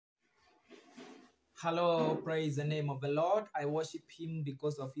Hello, praise the name of the Lord. I worship him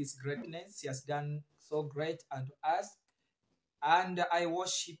because of his greatness. He has done so great unto us, and I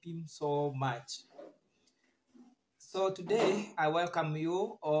worship him so much. So today, I welcome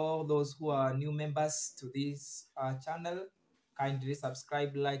you, all those who are new members to this channel. Kindly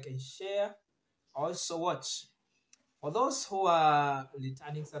subscribe, like, and share. Also watch. For those who are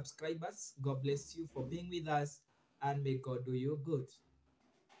returning subscribers, God bless you for being with us, and may God do you good.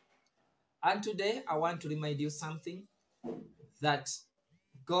 And today, I want to remind you something, that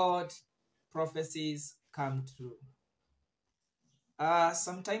God prophecies come true.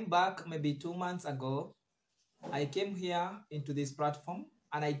 Some time back, maybe 2 months ago, I came here into this platform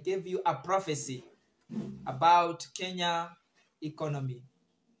and I gave you a prophecy about Kenya economy.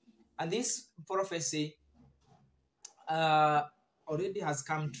 And this prophecy already has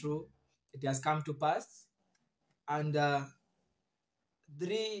come true. It has come to pass. And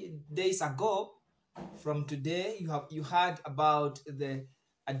 3 days ago, from today, you heard about the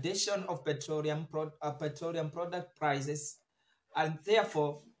addition of petroleum product prices, and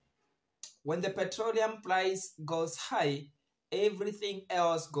therefore, when the petroleum price goes high, everything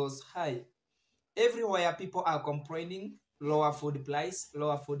else goes high. Everywhere people are complaining, lower food price,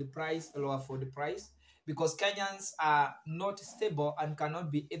 lower food price, lower food price, because Kenyans are not stable and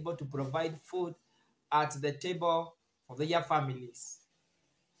cannot be able to provide food at the table for their families.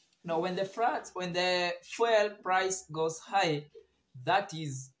 Now, when the fuel price goes high, that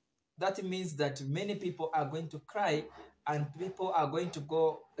means that many people are going to cry and people are going to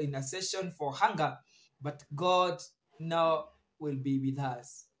go in a session for hunger. But God now will be with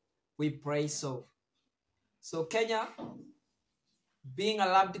us. We pray so. So Kenya, being a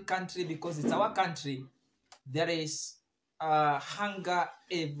loved country because it's our country, there is hunger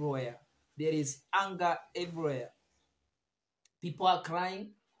everywhere. There is anger everywhere. People are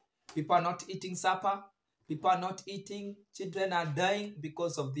crying. People are not eating supper. People are not eating. Children are dying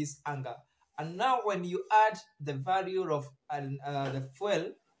because of this anger. And now when you add the value of the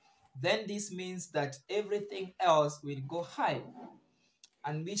fuel, then this means that everything else will go high.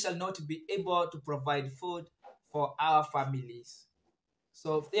 And we shall not be able to provide food for our families.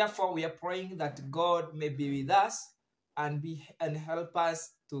 So therefore we are praying that God may be with us and help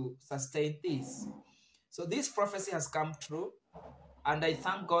us to sustain this. So this prophecy has come true. And I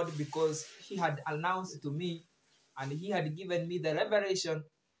thank God because he had announced to me and he had given me the revelation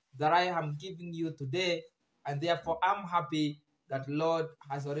that I am giving you today. And therefore, I'm happy that Lord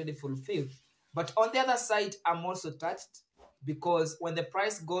has already fulfilled. But on the other side, I'm also touched because when the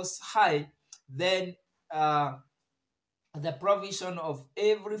price goes high, then the provision of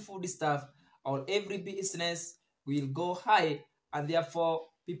every food stuff or every business will go high. And therefore,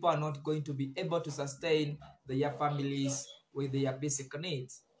 people are not going to be able to sustain their families with their basic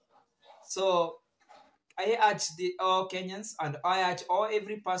needs. So I urge all Kenyans and I urge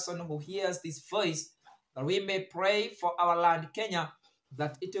every person who hears this voice that we may pray for our land Kenya,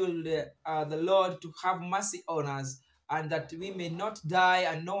 that it will the Lord to have mercy on us, and that we may not die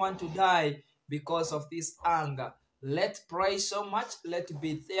and no one to die because of this anger. Let's pray so much. Let's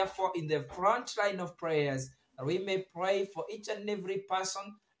be therefore in the front line of prayers, that we may pray for each and every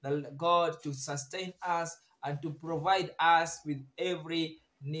person, that God to sustain us and to provide us with every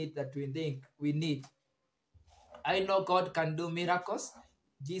need that we think we need. I know God can do miracles.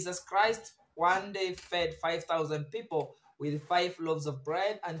 Jesus Christ one day fed 5,000 people with 5 loaves of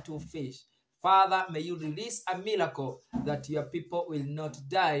bread and 2 fish. Father, may you release a miracle that your people will not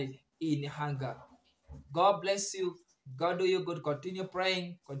die in hunger. God bless you. God do you good. Continue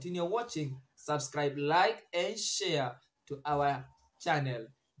praying. Continue watching. Subscribe, like, and share to our channel,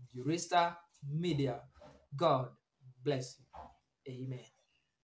 Julistah Media. God bless you. Amen.